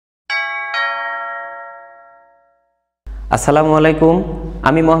আসসালামু আলাইকুম।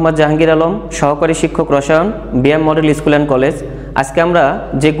 আমি মোহাম্মদ জাহাঙ্গীর আলম, সহকারী শিক্ষক রসায়ন, BM model school and college. আজকে আমরা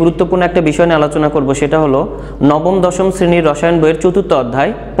যে গুরুত্বপূর্ণ একটা বিষয় নিয়ে আলোচনা করব সেটা হলো নবম দশম শ্রেণীর রসায়ন বইয়ের চতুর্থ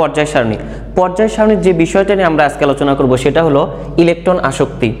অধ্যায় পর্যায় সারণী। পর্যায় সারণীর যে বিষয়টা নিয়ে আমরা আজকে আলোচনা করব সেটা হলো ইলেকট্রন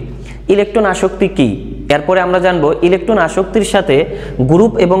আসক্তি। ইলেকট্রন আসক্তি কি, এরপরে আমরা জানবো ইলেকট্রন আসক্তির সাথে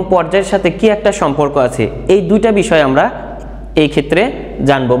গ্রুপ এবং পর্যায়ের সাথে কি একটা সম্পর্ক আছে। এই দুইটা বিষয় আমরা এই ক্ষেত্রে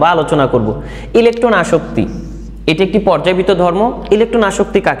জানবো বা আলোচনা করব। ইলেকট্রন আসক্তি এটি একটি পর্যায়বৃত্ত ধর্ম। ইলেকট্রন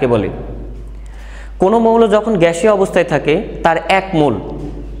আসক্তি কাকে বলে? কোনো মৌল যখন গ্যাসীয় অবস্থায় থাকে তার এক মোল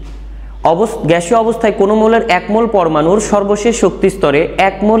গ্যাসীয় অবস্থায় কোনো মৌলের এক মোল পরমাণুর সর্বশেষ শক্তি স্তরে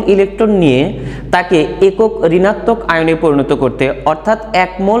এক মোল ইলেকট্রন নিয়ে তাকে একক ঋণাত্মক আয়নে পরিণত করতে, অর্থাৎ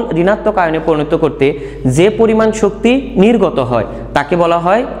এক মোল ঋণাত্মক আয়নে পরিণত করতে যে পরিমাণ শক্তি নির্গত হয় তাকে বলা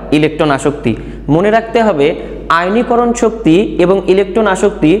হয় ইলেকট্রন আসক্তি। মনে রাখতে হবে আয়নীকরণ শক্তি এবং ইলেকট্রন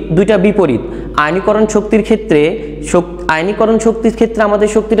আসক্তি দুইটা বিপরীত। আয়নীকরণ শক্তির ক্ষেত্রে আমাদের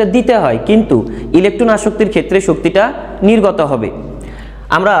শক্তিটা দিতে হয়, কিন্তু ইলেকট্রন আসক্তির ক্ষেত্রে শক্তিটা নির্গত হবে।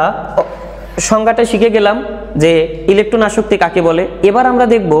 আমরা সংজ্ঞাটা শিখে গেলাম যে ইলেকট্রন আসক্তি কাকে বলে। এবার আমরা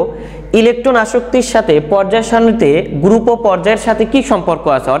দেখব ইলেকট্রন আসক্তির সাথে পর্যায় সারণীতে গ্রুপ ও পর্যায়ের সাথে কি সম্পর্ক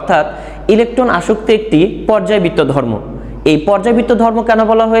আছে, অর্থাৎ ইলেকট্রন আসক্তি একটি পর্যায়বৃত্ত ধর্ম। এই পর্যায়বৃত্ত ধর্ম কেন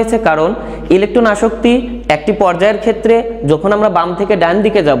বলা হয়েছে? কারণ ইলেকট্রন আসক্তি একটি পর্যায়ের ক্ষেত্রে যখন আমরা বাম থেকে ডান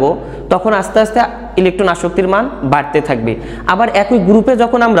দিকে যাব তখন আস্তে আস্তে ইলেকট্রন আসক্তির মান বাড়তে থাকবে। আবার একই গ্রুপে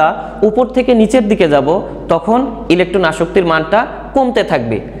যখন আমরা উপর থেকে নিচের দিকে যাব তখন ইলেকট্রন আসক্তির মানটা কমতে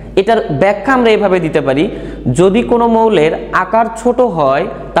থাকবে। এটার ব্যাখ্যা আমরা এভাবে দিতে পারি, যদি কোনো মৌলের আকার ছোট হয়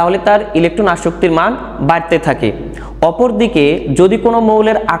তাহলে তার ইলেকট্রন আসক্তির মান বাড়তে থাকে। অপরদিকে যদি কোনো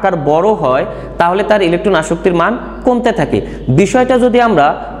মৌলের আকার বড় হয় তাহলে তার ইলেকট্রন আসক্তির মান কমতে থাকে। বিষয়টা যদি আমরা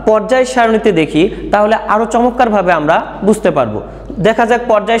পর্যায় সারণীতে দেখি তাহলে আরো চমৎকারভাবে আমরা বুঝতে পারবো। দেখা যাক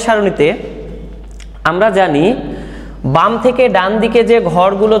পর্যায় সারণীতে আমরা জানি বাম থেকে ডান দিকে যে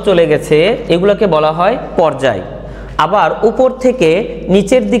ঘরগুলো চলে গেছে এগুলোকে বলা হয় পর্যায়। আবার উপর থেকে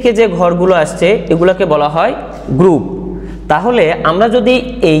নিচের দিকে যে ঘরগুলো আসছে এগুলোকে বলা হয় গ্রুপ। তাহলে আমরা যদি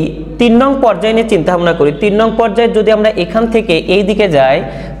এই ৩ নং পর্যায় নিয়ে চিন্তা ভাবনা করি, ৩ নং পর্যায়ে যদি আমরা এখান থেকে এই দিকে যাই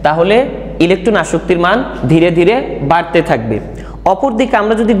তাহলে ইলেকট্রন আসক্তির মান ধীরে ধীরে বাড়তে থাকবে। অপরদিকে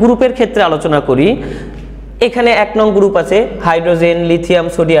আমরা যদি গ্রুপের ক্ষেত্রে আলোচনা করি, এখানে ১ নং গ্রুপ আছে হাইড্রোজেন, লিথিয়াম,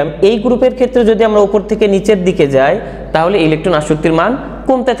 সোডিয়াম। এই গ্রুপের ক্ষেত্রে যদি আমরা উপর থেকে নিচের দিকে যাই তাহলে ইলেকট্রন আসক্তির মান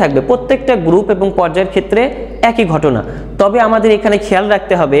কমতে থাকবে। প্রত্যেকটা গ্রুপ এবং পর্যায়ের ক্ষেত্রে একই ঘটনা। তবে আমাদের এখানে খেয়াল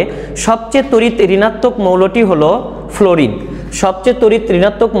রাখতে হবে সবচেয়ে তড়িৎ ঋণাত্মক মৌলটি হলো ফ্লোরিন। সবচেয়ে তড়িৎ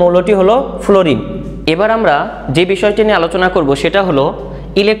ঋণাত্মক মৌলটি হলো ফ্লোরিন। এবার আমরা যে বিষয়টি নিয়ে আলোচনা করব সেটা হলো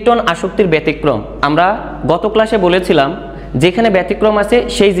ইলেকট্রন আসক্তির ব্যতিক্রম। আমরা গত ক্লাসে বলেছিলাম যেখানে ব্যতিক্রম আছে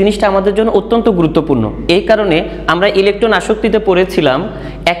সেই জিনিসটা আমাদের জন্য অত্যন্ত গুরুত্বপূর্ণ। এই কারণে আমরা ইলেকট্রন আসক্তিতে পড়েছিলাম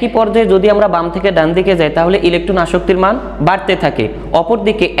একই পর্যায়ে যদি আমরা বাম থেকে ডান দিকে যাই তাহলে ইলেকট্রন আসক্তির মান বাড়তে থাকে।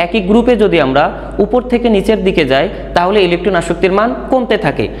 অপরদিকে একই গ্রুপে যদি আমরা উপর থেকে নিচের দিকে যাই তাহলে ইলেকট্রন আসক্তির মান কমতে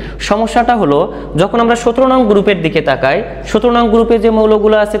থাকে। সমস্যাটা হলো যখন আমরা ১৭ নং গ্রুপের দিকে তাকাই, ১৭ নং গ্রুপে যে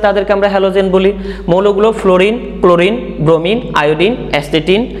মৌলগুলো আছে তাদেরকে আমরা হ্যালোজেন বলি। মৌলগুলো ফ্লোরিন, ক্লোরিন, ব্রোমিন, আয়োডিন,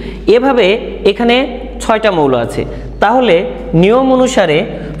 অ্যাসিটিন। এভাবে এখানে ৬টা মৌল আছে। তাহলে নিয়ম অনুসারে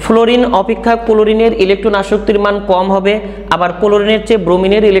ফ্লোরিন অপেক্ষা ক্লোরিনের ইলেকট্রন আসক্তির মান কম হবে, আবার ক্লোরিনের চেয়ে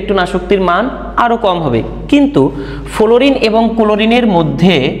ব্রোমিনের ইলেকট্রন আসক্তির মান আরও কম হবে। কিন্তু ফ্লোরিন এবং ক্লোরিনের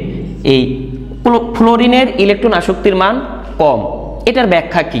মধ্যে এই ফ্লোরিনের ইলেকট্রন আসক্তির মান কম। এটার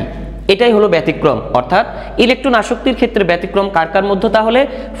ব্যাখ্যা কি? এটাই হলো ব্যতিক্রম। অর্থাৎ ইলেকট্রন আসক্তির ক্ষেত্রে ব্যতিক্রম কার কার মধ্যে? তাহলে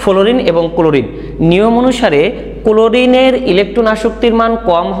ফ্লোরিন এবং ক্লোরিন। নিয়ম অনুসারে ক্লোরিনের ইলেকট্রন আসক্তির মান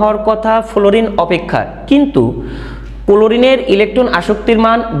কম হওয়ার কথা ফ্লোরিন অপেক্ষা, কিন্তু ক্লোরিনের ইলেকট্রন আসক্তির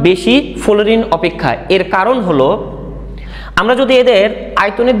মান বেশি ফ্লোরিন অপেক্ষা। এর কারণ হলো আমরা যদি এদের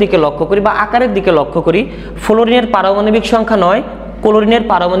আয়তনের দিকে লক্ষ্য করি বা আকারের দিকে লক্ষ্য করি, ফ্লোরিনের পারমাণবিক সংখ্যা ৯, ক্লোরিনের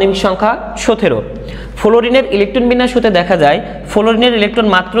পারমাণবিক সংখ্যা ১৭। ফ্লোরিনের ইলেকট্রন বিন্যাস হতে দেখা যায় ফ্লোরিনের ইলেকট্রন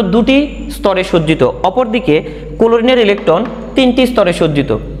মাত্র ২টি স্তরে সজ্জিত, অপরদিকে ক্লোরিনের ইলেকট্রন ৩টি স্তরে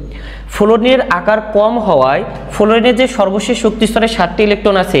সজ্জিত। ফ্লোরিনের আকার কম হওয়ায় ফ্লোরিনের যে সর্বশেষ শক্তি স্তরে ৭টি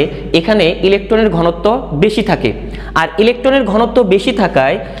ইলেকট্রন আছে এখানে ইলেকট্রনের ঘনত্ব বেশি থাকে। আর ইলেকট্রনের ঘনত্ব বেশি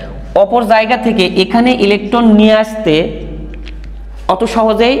থাকায় অপর জায়গা থেকে এখানে ইলেকট্রন নিয়ে আসতে অত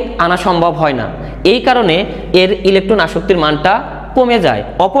সহজেই আনা সম্ভব হয় না। এই কারণে এর ইলেকট্রন আসক্তির মানটা কমে যায়।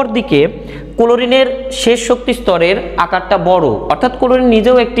 অপরদিকে ক্লোরিনের শেষ শক্তি স্তরের আকারটা বড়, অর্থাৎ ক্লোরিন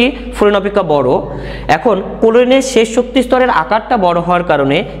নিজেও একটি ফ্লোরিন অপেক্ষা বড়। এখন ক্লোরিনের শেষ শক্তি স্তরের আকারটা বড় হওয়ার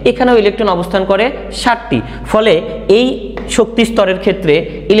কারণে এখানেও ইলেকট্রন অবস্থান করে ৭টি। ফলে এই শক্তি স্তরের ক্ষেত্রে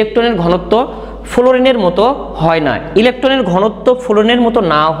ইলেকট্রনের ঘনত্ব ফ্লোরিনের মতো হয় না। ইলেকট্রনের ঘনত্ব ফ্লোরিনের মতো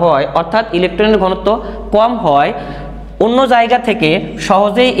না হয়, অর্থাৎ ইলেকট্রনের ঘনত্ব কম হয়, অন্য জায়গা থেকে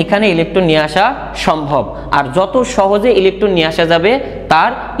সহজেই এখানে ইলেকট্রন নিয়ে আসা সম্ভব, আর যত সহজে ইলেকট্রন নিয়ে আসা যাবে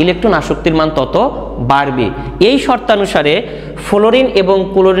তার ইলেকট্রন আসক্তির মান তত বাড়বে। এই শর্তানুসারে ফ্লোরিন এবং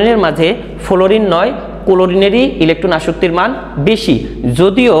ক্লোরিনের মাঝে ফ্লোরিন নয় ক্লোরিনেরই ইলেকট্রন আসক্তির মান বেশি,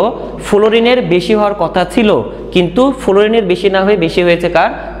 যদিও ফ্লোরিনের বেশি হওয়ার কথা ছিল, কিন্তু ফ্লোরিনের বেশি না হয়ে বেশি হয়েছে কার?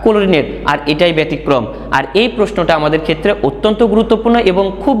 ক্লোরিনের, আর এটাই ব্যতিক্রম। আর এই প্রশ্নটা আমাদের ক্ষেত্রে অত্যন্ত গুরুত্বপূর্ণ এবং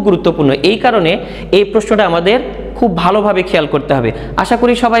খুব গুরুত্বপূর্ণ, এই কারণে এই প্রশ্নটা আমাদের খুব ভালোভাবে খেয়াল করতে হবে। আশা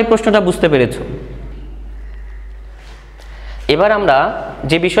করি সবাই প্রশ্নটা বুঝতে পেরেছো। এবার আমরা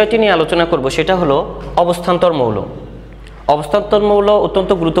যে বিষয়টি নিয়ে আলোচনা করব সেটা হলো অবস্থান্তর মৌল। অবস্থান্তর মৌল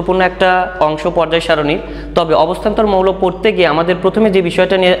অত্যন্ত গুরুত্বপূর্ণ একটা অংশ পর্যায় সারণীর। তবে অবস্থান্তর মৌল পড়তে গিয়ে আমাদের প্রথমে যে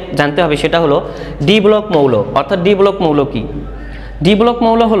বিষয়টা নিয়ে জানতে হবে সেটা হলো ডি ব্লক মৌল। অর্থাৎ ডি ব্লক মৌল কি? ডি ব্লক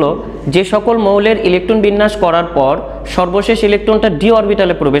মৌল হলো যে সকল মৌলের ইলেকট্রন বিন্যাস করার পর সর্বশেষ ইলেকট্রনটা ডি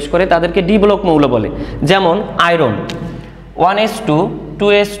অরবিটালে প্রবেশ করে তাদেরকে ডি ব্লক মৌল বলে। যেমন iron 1s2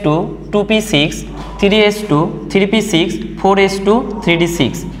 2s2 2p6 3s2 3p6 4s2 3d6।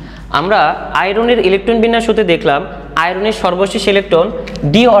 আমরা আয়রনের ইলেকট্রন বিন্যাস হতে দেখলাম আয়রনের সর্বশেষ ইলেকট্রন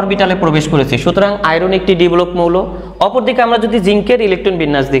ডি অরবিটালে প্রবেশ করেছে, সুতরাং আয়রন একটি ডি ব্লক মৌল। অপরদিকে আমরা যদি জিঙ্কের ইলেকট্রন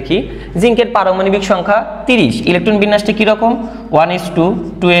বিন্যাস দেখি, জিঙ্কের পারমাণবিক সংখ্যা 30, ইলেকট্রন বিন্যাসটি কীরকম? 1s2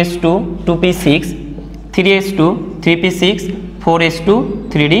 2s2 2p6 3s2 3p6 4s2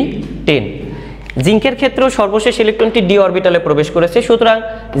 3d10। জিঙ্কের ক্ষেত্রেও সর্বশেষ ইলেকট্রনটি ডি অরবিটালে প্রবেশ করেছে, সুতরাং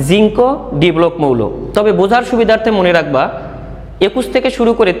জিঙ্কও ডি ব্লক মৌল। তবে বোঝার সুবিধার্থে মনে রাখবা 21 থেকে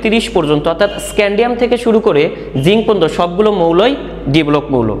শুরু করে 30 পর্যন্ত, অর্থাৎ স্ক্যান্ডিয়াম থেকে শুরু করে জিঙ্ক পর্যন্ত সবগুলো মৌলই ডি ব্লক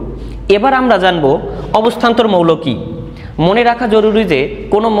মৌল। এবার আমরা জানব অবস্থান্তর মৌল কি। মনে রাখা জরুরি যে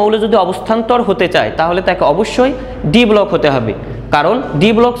কোনো মৌল যদি অবস্থান্তর হতে চায় তাহলে তাকে অবশ্যই ডি ব্লক হতে হবে, কারণ ডি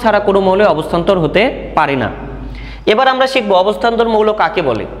ব্লক ছাড়া কোনো মৌলে অবস্থান্তর হতে পারে না। এবার আমরা শিখব অবস্থান্তর মৌল কাকে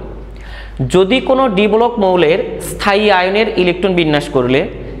বলে। যদি কোনো ডি ব্লক মৌলের স্থায়ী আয়নের ইলেকট্রন বিন্যাস করলে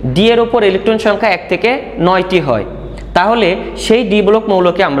ডি এর ওপর ইলেকট্রন সংখ্যা 1 থেকে 9টি হয়, তাহলে সেই ডি ব্লক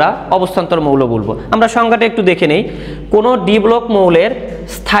মৌলকে আমরা অবস্থান্তর মৌল বলবো। আমরা সংজ্ঞাটা একটু দেখে নেই। কোনো ডি ব্লক মৌলের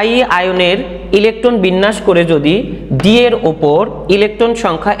স্থায়ী আয়নের ইলেকট্রন বিন্যাস করে যদি ডি এর ওপর ইলেকট্রন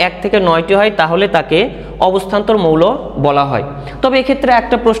সংখ্যা 1 থেকে 9টি হয় তাহলে তাকে অবস্থান্তর মৌল বলা হয়। তবে এক্ষেত্রে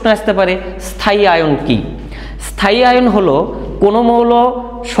একটা প্রশ্ন আসতে পারে, স্থায়ী আয়ন কি? স্থায়ী আয়ন হলো কোনো মৌল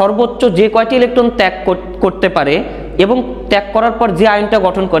সর্বোচ্চ যে কয়টি ইলেকট্রন ত্যাগ করতে পারে এবং ত্যাগ করার পর যে আয়নটা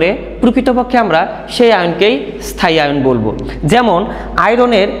গঠন করে প্রকৃতপক্ষে আমরা সেই আয়নকেই স্থায়ী আয়ন বলবো। যেমন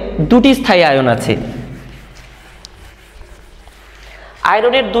আয়রনের দুটি স্থায়ী আয়ন আছে।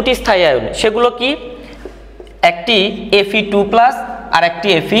 আয়রনের দুটি স্থায়ী আয়ন, সেগুলো কি? একটি Fe2+ আর একটি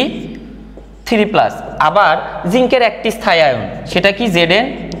Fe3+। আবার জিঙ্কের একটি স্থায়ী আয়ন, সেটা কি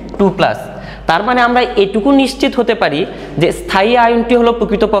Zn2+। তার মানে আমরা এটুকু নিশ্চিত হতে পারি যে স্থায়ী আয়নটি হলো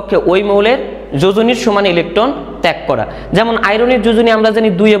প্রকৃতপক্ষে ওই মৌলের যোজনীর সমান ইলেকট্রন ত্যাগ করা। যেমন আয়রনের যোজনী আমরা জানি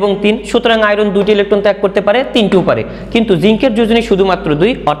 2 এবং 3, সুতরাং আয়রন 2টি ইলেকট্রন ত্যাগ করতে পারে, 3টিও পারে। কিন্তু জিঙ্কের যোজনী শুধুমাত্র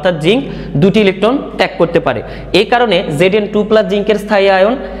 2, অর্থাৎ জিঙ্ক 2টি ইলেকট্রন ত্যাগ করতে পারে। এই কারণে Zn2+ জিঙ্কের স্থায়ী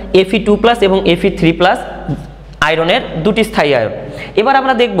আয়ন, Fe2+ এবং Fe3+ আয়রনের দুটি স্থায়ী আয়ন। এবার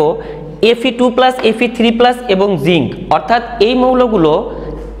আমরা দেখব Fe2+, Fe3+ এবং জিঙ্ক, অর্থাৎ এই মৌলগুলো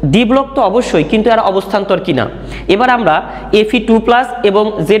ডি ব্লক তো অবশ্যই, কিন্তু এরা অবস্থান্তর কিনা। এবার আমরা Fe2+ এবং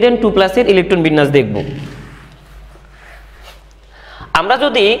Zn2+ এর ইলেকট্রন বিন্যাস দেখব। আমরা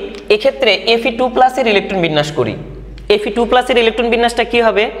যদি এক্ষেত্রে Fe2+ এর ইলেকট্রন বিন্যাস করি, Fe2+ এর ইলেকট্রন বিন্যাসটা কি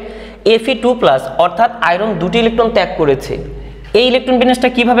হবে? Fe2+, অর্থাৎ আয়রন 2টি ইলেকট্রন ত্যাগ করেছে। এই ইলেকট্রন বিন্যাসটা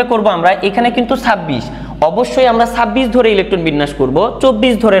কিভাবে করব আমরা? এখানে কিন্তু 26, অবশ্যই আমরা 26 ধরে ইলেকট্রন বিন্যাস করব,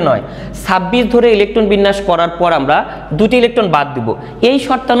 24 ধরে নয়। 26 ধরে ইলেকট্রন বিন্যাস করার পর আমরা 2টি ইলেকট্রন বাদ দিব। এই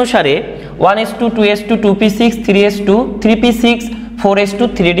শর্তানুসারে 1s2 2s2 2p6 3s2 3p6 4s2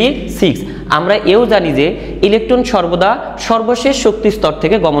 3d6। আমরা এও জানি যে ইলেকট্রন সর্বদা সর্বশেষ শক্তি স্তর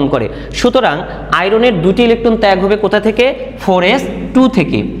থেকে গমন করে, সুতরাং আয়রনের 2টি ইলেকট্রন ত্যাগ হবে কোথা থেকে? 4s2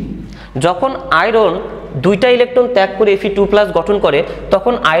 থেকে। যখন আয়রন 2টা ইলেকট্রন ত্যাগ করে Fe2+ গঠন করে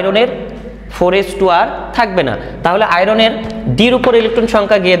তখন আয়রনের 4s2 আর থাকবে না, তাহলে আয়রনের ডির উপর ইলেকট্রন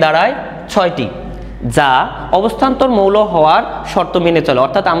সংখ্যা গিয়ে দাঁড়ায় 6টি, যা অবস্থান্তর মৌল হওয়ার শর্ত মেনে চলে।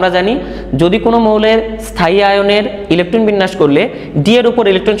 অর্থাৎ আমরা জানি যদি কোনো মৌলের স্থায়ী আয়নের ইলেকট্রন বিন্যাস করলে ডি এর উপর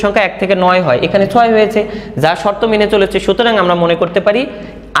ইলেকট্রন সংখ্যা 1 থেকে 9 হয়, এখানে 6 হয়েছে, যা শর্ত মেনে চলেছে। সুতরাং আমরা মনে করতে পারি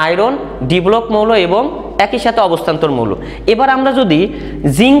আয়রন ডি ব্লক মৌল এবং একই সাথে অবস্থান্তর মৌল। এবার আমরা যদি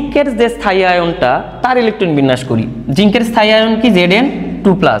জিঙ্কের যে স্থায়ী আয়নটা তার ইলেকট্রন বিন্যাস করি, জিঙ্কের স্থায়ী আয়ন কি?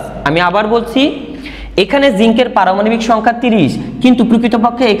 Zn2+। আমি আবার বলছি এখানে জিঙ্কের পারমাণবিক সংখ্যা 30, কিন্তু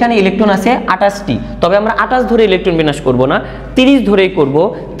প্রকৃতপক্ষে এখানে ইলেকট্রন আছে 28টি। তবে আমরা 28 ধরে ইলেকট্রন বিন্যাস করব না, 30 ধরেই করব।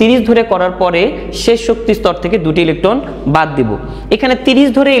 30 ধরে করার পরে শেষ শক্তি স্তর থেকে দুটি ইলেকট্রন বাদ দিব। এখানে 30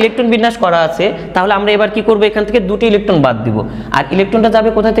 ধরে ইলেকট্রন বিন্যাস করা আছে, তাহলে আমরা এবার কি করব, এখান থেকে দুটি ইলেকট্রন বাদ দিব। আর ইলেকট্রনটা যাবে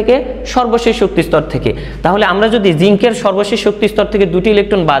কোথা থেকে? সর্বশেষ শক্তি স্তর থেকে। তাহলে আমরা যদি জিঙ্কের সর্বশেষ শক্তি স্তর থেকে দুটি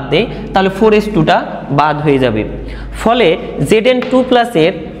ইলেকট্রন বাদ দেই, তাহলে 4s2টা বাদ হয়ে যাবে। ফলে Zn2+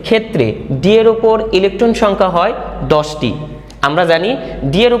 এর ক্ষেত্রে ডি এর উপর ইলেকট্রন সংখ্যা হয় 10টি। আমরা জানি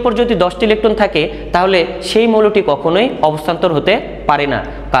ডি এর উপর যদি 10টি ইলেকট্রন থাকে, তাহলে সেই মৌলটি কখনোই অবস্থান্তর হতে পারে না।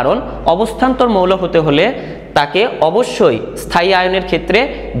 কারণ অবস্থান্তর মৌল হতে হলে তাকে অবশ্যই স্থায়ী আয়নের ক্ষেত্রে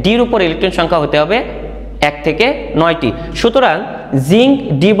ডির উপর ইলেকট্রন সংখ্যা হতে হবে 1 থেকে 9টি। সুতরাং জিঙ্ক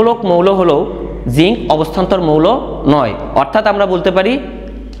ডি ব্লক মৌল হলেও জিঙ্ক অবস্থান্তর মৌল নয়। অর্থাৎ আমরা বলতে পারি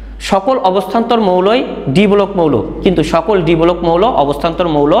সকল অবস্থান্তর মৌলই ডি ব্লক মৌল, কিন্তু সকল ডি ব্লক মৌল অবস্থান্তর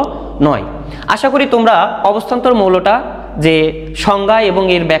মৌল নয়। আশা করি তোমরা অবস্থান্তর মৌলটা যে সংজ্ঞা এবং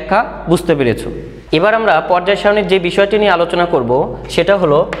এর ব্যাখ্যা বুঝতে পেরেছো। এবার আমরা পর্যায় সারণীর যে বিষয়টি নিয়ে আলোচনা করব সেটা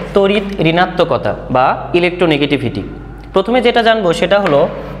হলো তড়িৎ ঋণাত্মকতা বা ইলেকট্রোনেগেটিভিটি। প্রথমে যেটা জানবো সেটা হলো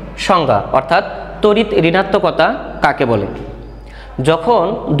সংজ্ঞা, অর্থাৎ তড়িৎ ঋণাত্মকতা কাকে বলে। যখন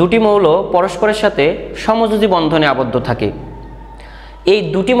দুটি মৌল পরস্পরের সাথে সমযোজী বন্ধনে আবদ্ধ থাকে, এই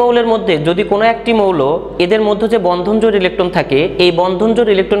দুটি মৌলের মধ্যে যদি কোনো একটি মৌল এদের মধ্যে যে বন্ধনজোড় ইলেকট্রন থাকে, এই বন্ধনজোড়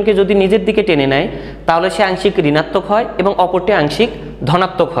ইলেকট্রনকে যদি নিজের দিকে টেনে নেয়, তাহলে সে আংশিক ঋণাত্মক হয় এবং অপরটি আংশিক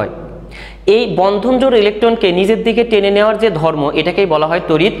ধনাত্মক হয়। এই বন্ধনজোড় ইলেকট্রনকে নিজের দিকে টেনে নেওয়ার যে ধর্ম, এটাকেই বলা হয়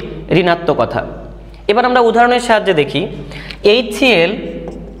তড়িৎ ঋণাত্মকতা। এবার আমরা উদাহরণের সাহায্যে দেখি। HCl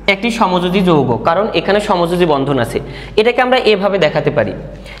একটি সমযোজী যৌগ, কারণ এখানে সমযোজী বন্ধন আছে। এটাকে আমরা এভাবে দেখাতে পারি।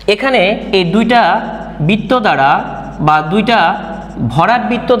 এখানে এই দুইটা বৃত্ত দ্বারা বা দুইটা ভরাট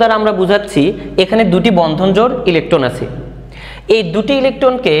বৃত্ত দ্বারা আমরা বুঝাচ্ছি এখানে দুটি বন্ধনজোড় ইলেকট্রন আছে। এই দুটি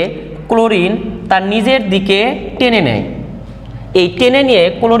ইলেকট্রনকে ক্লোরিন তার নিজের দিকে টেনে নেয়। এই টেনে নিয়ে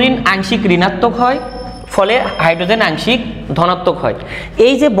ক্লোরিন আংশিক ঋণাত্মক হয়, ফলে হাইড্রোজেন আংশিক ধনাত্মক হয়।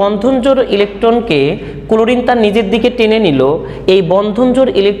 এই যে বন্ধনজোড় ইলেকট্রনকে ক্লোরিন তার নিজের দিকে টেনে নিল, এই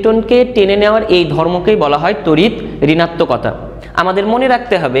বন্ধনজোড় ইলেকট্রনকে টেনে নেওয়ার এই ধর্মকেই বলা হয় তড়িৎ ঋণাত্মকতা। আমাদের মনে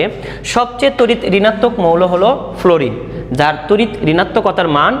রাখতে হবে সবচেয়ে তড়িৎ ঋণাত্মক মৌল হলো ফ্লোরিন, যার তড়িৎ ঋণাত্মকতার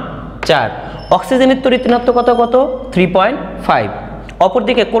মান 4। অক্সিজেনের তড়িৎ ঋণাত্মকতা কত? 3.5।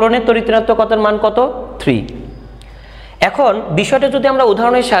 অপরদিকে ক্লোরিনের তড়িৎ ঋণাত্মকতার মান কত? 3। এখন বিষয়টা যদি আমরা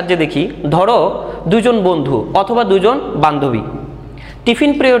উদাহরণের সাহায্যে দেখি, ধরো দুজন বন্ধু অথবা দুজন বান্ধবী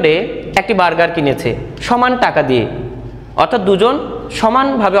টিফিন পিরিয়ডে একটি বার্গার কিনেছে সমান টাকা দিয়ে, অর্থাৎ দুজন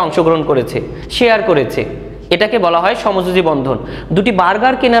সমানভাবে অংশগ্রহণ করেছে, শেয়ার করেছে। এটাকে বলা হয় সমযোজী বন্ধন। দুটি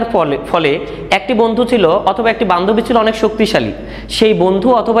বার্গার কেনার ফলে একটি বন্ধু ছিল অথবা একটি বান্ধবী ছিল অনেক শক্তিশালী। সেই বন্ধু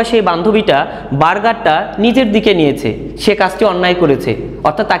অথবা সেই বান্ধবীটা বার্গারটা নিজের দিকে নিয়েছে, সে কাজটি অন্যায় করেছে,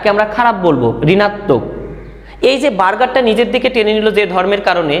 অর্থাৎ তাকে আমরা খারাপ বলবো, ঋণাত্মক। এই যে বার্গারটা নিজের দিকে টেনে নিল যে ধর্মের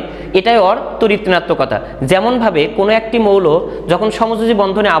কারণে, এটাই ওর তড়িৎ ঋণাত্মকতা। যেমনভাবে কোনো একটি মৌল যখন সমযোজী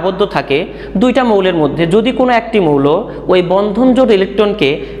বন্ধনে আবদ্ধ থাকে, দুইটা মৌলের মধ্যে যদি কোনো একটি মৌল ওই বন্ধনজোড় ইলেকট্রনকে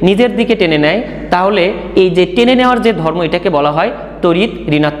নিজের দিকে টেনে নেয়, তাহলে এই যে টেনে নেওয়ার যে ধর্ম, এটাকে বলা হয় তড়িৎ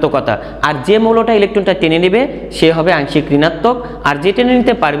ঋণাত্মকতা। আর যে মৌলটা ইলেকট্রনটা টেনে নেবে সে হবে আংশিক ঋণাত্মক, আর যে টেনে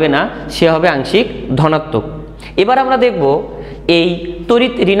নিতে পারবে না সে হবে আংশিক ধনাত্মক। এবার আমরা দেখব এই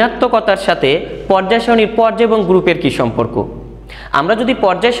তড়িৎ ঋণাত্মকতার সাথে পর্যায় সারণীর পর্যায় এবং গ্রুপের কি সম্পর্ক। আমরা যদি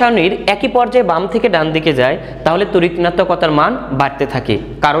পর্যায় সারণীর একই পর্যায়ে বাম থেকে ডান দিকে যাই, তাহলে তড়িৎ ঋণাত্মকতার মান বাড়তে থাকে।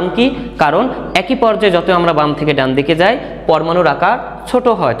 কারণ কি? কারণ একই পর্যায়ে যত আমরা বাম থেকে ডান দিকে যাই, পরমাণুর আকার ছোট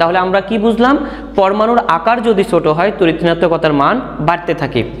হয়। তাহলে আমরা কি বুঝলাম? পরমাণুর আকার যদি ছোট হয়, তড়িৎ ঋণাত্মকতার মান বাড়তে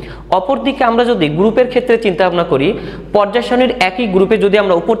থাকে। অপরদিকে আমরা যদি গ্রুপের ক্ষেত্রে চিন্তা ভাবনা করি, পর্যায় সারণীর একই গ্রুপে যদি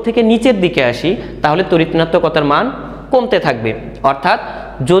আমরা উপর থেকে নিচের দিকে আসি, তাহলে তড়িৎ ঋণাত্মকতার মান কমতে থাকবে। অর্থাৎ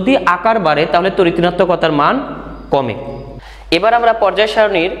যদি আকার বাড়ে তাহলে তড়িৎ ঋণাত্মকতার মান কমে। এবার আমরা পর্যায়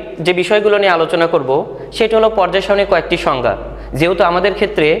সারণীর যে বিষয়গুলো নিয়ে আলোচনা করব সেটা হলো পর্যায় সারণীর কয়েকটি সংজ্ঞা। যেহেতু আমাদের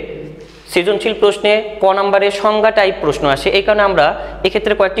ক্ষেত্রে সৃজনশীল প্রশ্নে ক নম্বরের সংজ্ঞা টাইপ প্রশ্ন আসে, এই কারণে আমরা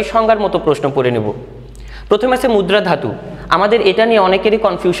এক্ষেত্রে কয়েকটি সংজ্ঞার মতো প্রশ্ন পড়ে নেব। প্রথমে আছে মুদ্রা ধাতু। আমাদের এটা নিয়ে অনেকেরই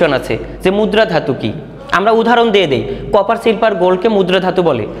কনফিউশন আছে যে মুদ্রা ধাতু কি। আমরা উদাহরণ দিয়ে দেই, কপার, সিলভার, গোল্ডকে মুদ্রা ধাতু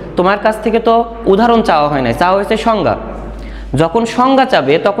বলে। তোমার কাছ থেকে তো উদাহরণ চাওয়া হয় না, চাওয়া হয়েছে সংজ্ঞা। যখন সংজ্ঞা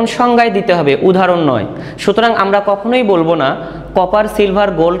চাবে তখন সংজ্ঞায় দিতে হবে, উদাহরণ নয়। সুতরাং আমরা কখনোই বলবো না কপার, সিলভার,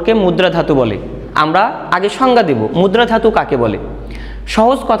 গোল্ডকে মুদ্রা ধাতু বলে। আমরা আগে সংজ্ঞা দেব, মুদ্রা ধাতু কাকে বলে।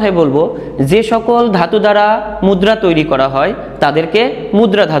 সহজ কথায় বলবো, যে সকল ধাতু দ্বারা মুদ্রা তৈরি করা হয় তাদেরকে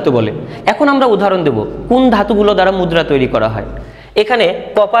মুদ্রা ধাতু বলে। এখন আমরা উদাহরণ দেব কোন ধাতুগুলো দ্বারা মুদ্রা তৈরি করা হয়। এখানে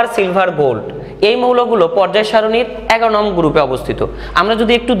কপার, সিলভার, গোল্ড এই মৌলগুলো পর্যায় সারণীর 11 নং গ্রুপে অবস্থিত। আমরা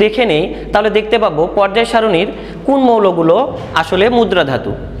যদি একটু দেখে নেই তাহলে দেখতে পাবো পর্যায় সারণীর কোন মৌলগুলো আসলে মুদ্রা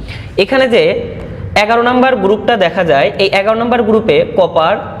ধাতু। এখানে যে 11 নম্বর গ্রুপটা দেখা যায়, এই 11 নম্বর গ্রুপে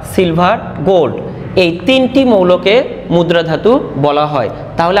কপার, সিলভার, গোল্ড এই 3টি মৌলকে মুদ্রা ধাতু বলা হয়।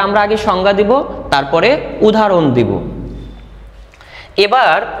 তাহলে আমরা আগে সংজ্ঞা দিব, তারপরে উদাহরণ দিব।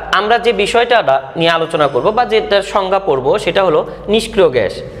 এবার আমরা যে বিষয়টা নিয়ে আলোচনা করব বা যেটার সংজ্ঞা পড়ব সেটা হলো নিষ্ক্রিয়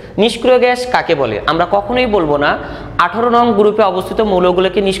গ্যাস। নিষ্ক্রিয় গ্যাস কাকে বলে? আমরা কখনোই বলবো না 18 নং গ্রুপে অবস্থিত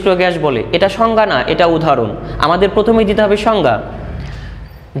মৌলগুলোকে নিষ্ক্রিয় গ্যাস বলে, এটা সংজ্ঞা না, এটা উদাহরণ। আমাদের প্রথমেই দিতে হবে সংজ্ঞা।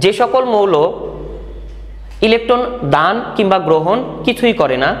 যে সকল মৌল ইলেকট্রন দান কিংবা গ্রহণ কিছুই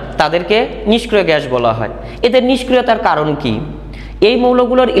করে না তাদেরকে নিষ্ক্রিয় গ্যাস বলা হয়। এদের নিষ্ক্রিয়তার কারণ কি? এই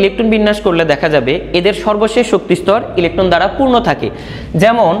মৌলগুলোর ইলেকট্রন বিন্যাস করলে দেখা যাবে এদের সর্বশেষ শক্তিস্তর ইলেকট্রন দ্বারা পূর্ণ থাকে।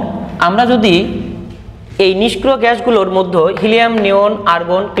 যেমন আমরা যদি এই নিষ্ক্রিয় গ্যাসগুলোর মধ্যে হিলিয়াম, নিয়ন,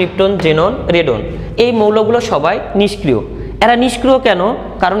 আর্গন, ক্রিপ্টন, জেনন, রেডন এই মৌলগুলো সবাই নিষ্ক্রিয়। এরা নিষ্ক্রিয় কেন?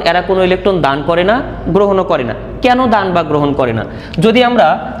 কারণ এরা কোনো ইলেকট্রন দান করে না, গ্রহণও করে না। কেন দান বা গ্রহণ করে না? যদি আমরা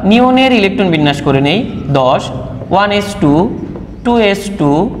নিয়নের ইলেকট্রন বিন্যাস করে নেই 10 1s2 2s2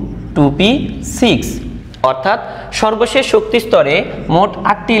 2p6, অর্থাৎ সর্বশেষ শক্তি স্তরে মোট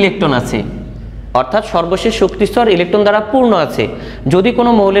 8টি ইলেকট্রন আছে, অর্থাৎ সর্বশেষ শক্তি স্তর ইলেকট্রন দ্বারা পূর্ণ আছে। যদি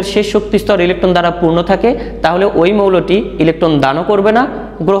কোনো মৌলের শেষ শক্তি স্তর ইলেকট্রন দ্বারা পূর্ণ থাকে তাহলে ওই মৌলটি ইলেকট্রন দানও করবে না,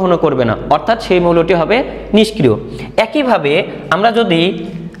 গ্রহণও করবে না, অর্থাৎ সেই মৌলটি হবে নিষ্ক্রিয়। একইভাবে আমরা যদি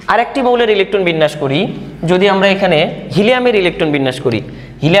আরেকটি মৌলের ইলেকট্রন বিন্যাস করি, যদি আমরা এখানে হিলিয়ামের ইলেকট্রন বিন্যাস করি,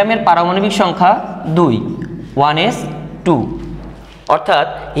 হিলিয়ামের পারমাণবিক সংখ্যা 2 1s2, অর্থাৎ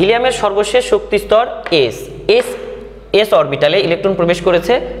হিলিয়ামের সর্বশেষ শক্তি স্তর এস অরবিটালে ইলেকট্রন প্রবেশ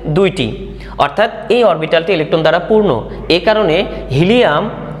করেছে 2টি, অর্থাৎ এই অরবিটালটি ইলেকট্রন দ্বারা পূর্ণ। এই কারণে হিলিয়াম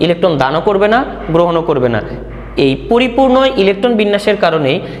ইলেকট্রন দানও করবে না, গ্রহণও করবে না। এই পরিপূর্ণ ইলেকট্রন বিন্যাসের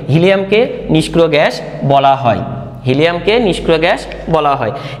কারণে হিলিয়ামকে নিষ্ক্রিয় গ্যাস বলা হয়, হিলিয়ামকে নিষ্ক্রিয় গ্যাস বলা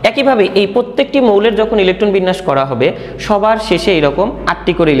হয়। একইভাবে এই প্রত্যেকটি মৌলের যখন ইলেকট্রন বিন্যাস করা হবে সবার শেষে এরকম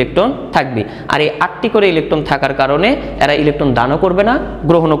 8টি করে ইলেকট্রন থাকবে, আর এই 8টি করে ইলেকট্রন থাকার কারণে এরা ইলেকট্রন দানও করবে না,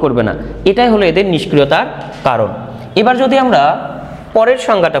 গ্রহণও করবে না। এটাই হলো এদের নিষ্ক্রিয়তার কারণ। এবার যদি আমরা পরের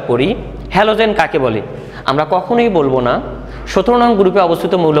সংজ্ঞাটা পড়ি, হ্যালোজেন কাকে বলে? আমরা কখনোই বলবো না 17 নং গ্রুপে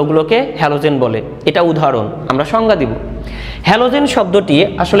অবস্থিত মৌলগুলোকে হ্যালোজেন বলে, এটা উদাহরণ। আমরা সংজ্ঞা দিব। হ্যালোজেন শব্দটি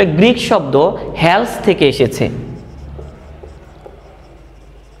আসলে গ্রিক শব্দ হ্যালস থেকে এসেছে।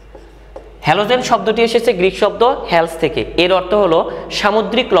 হ্যালোজেন শব্দটি এসেছে গ্রিক শব্দ হ্যালস থেকে। এর অর্থ হলো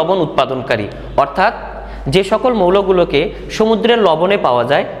সামুদ্রিক লবণ উৎপাদনকারী, অর্থাৎ যে সকল মৌলগুলোকে সমুদ্রের লবণে পাওয়া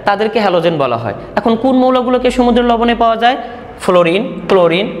যায় তাদেরকে হ্যালোজেন বলা হয়। এখন কোন মৌলগুলোকে সমুদ্রের লবণে পাওয়া যায়? ফ্লোরিন,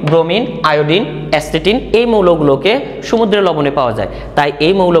 ক্লোরিন, ব্রোমিন, আয়োডিন, অ্যাসিটিন এই মৌলগুলোকে সমুদ্রের লবণে পাওয়া যায়, তাই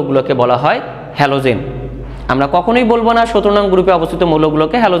এই মৌলগুলোকে বলা হয় হ্যালোজেন। আমরা কখনোই বলবো না 17 নং গ্রুপে অবস্থিত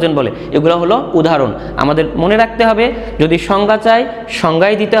মৌলগুলোকে হ্যালোজেন বলে। এগুলো হলো উদাহরণ। আমাদের মনে রাখতে হবে, যদি সংজ্ঞা চাই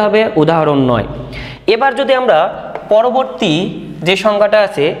সংজ্ঞাই দিতে হবে, উদাহরণ নয়। এবার যদি আমরা পরবর্তী যে সংজ্ঞাটা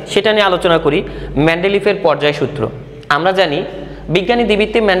আছে সেটা নিয়ে আলোচনা করি, মেন্ডেলিফের পর্যায় সূত্র। আমরা জানি বিজ্ঞানী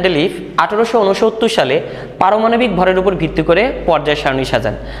দিবিত্তি মেন্ডেলিফ 1869 সালে পারমাণবিক ভরের উপর ভিত্তি করে পর্যায় সারণী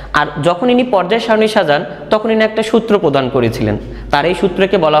সাজান। আর যখন ইনি পর্যায় সারণী সাজান তখন ইনি একটা সূত্র প্রদান করেছিলেন, তার এই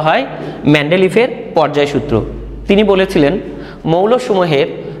সূত্রকে বলা হয় মেন্ডেলিফের পর্যায় সূত্র। তিনি বলেছিলেন মৌলসমূহের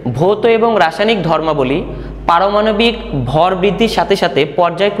ভৌত এবং রাসায়নিক ধর্মাবলী পারমাণবিক ভর বৃদ্ধির সাথে সাথে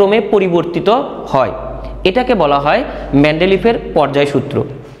পর্যায়ক্রমে পরিবর্তিত হয়, এটাকে বলা হয় মেন্ডেলিফের পর্যায় সূত্র।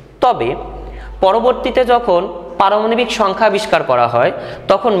 তবে পরবর্তীতে যখন পারমাণবিক সংখ্যা আবিষ্কার করা হয়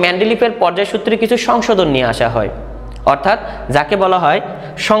তখন মেন্ডেলিফের পর্যায় সূত্রে কিছু সংশোধন নিয়ে আসা হয়, অর্থাৎ যাকে বলা হয়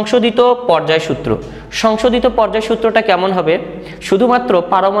সংশোধিত পর্যায় সূত্র। সংশোধিত পর্যায় সূত্রটা কেমন হবে? শুধুমাত্র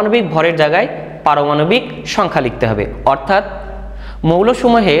পারমাণবিক ভরের জায়গায় পারমাণবিক সংখ্যা লিখতে হবে, অর্থাৎ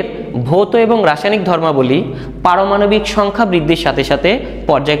মৌলসমূহের ভৌত এবং রাসায়নিক ধর্মাবলী পারমাণবিক সংখ্যা বৃদ্ধির সাথে সাথে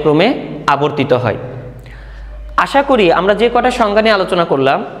পর্যায়ক্রমে আবর্তিত হয়। আশা করি আমরা যে কটা সংজ্ঞা নিয়ে আলোচনা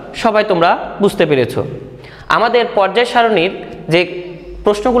করলাম সবাই তোমরা বুঝতে পেরেছো। আমাদের পর্যায় সারণীর যে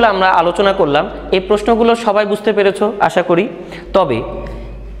প্রশ্নগুলো আমরা আলোচনা করলাম এই প্রশ্নগুলো সবাই বুঝতে পেরেছো আশা করি। তবে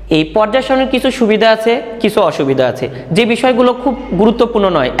এই পর্যায় সারণীর কিছু সুবিধা আছে, কিছু অসুবিধা আছে। যে বিষয়গুলো খুব গুরুত্বপূর্ণ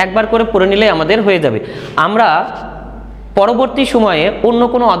নয়, একবার করে পড়ে নিলে আমাদের হয়ে যাবে। আমরা পরবর্তী সময়ে অন্য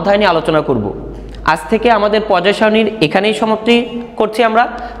কোনো অধ্যায় নিয়ে আলোচনা করব। আজ থেকে আমাদের পর্যায় সারণীর এখানেই সমাপ্তি করছি, আমরা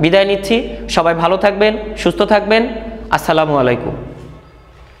বিদায় নিচ্ছি। সবাই ভালো থাকবেন, সুস্থ থাকবেন। আসসালামু আলাইকুম।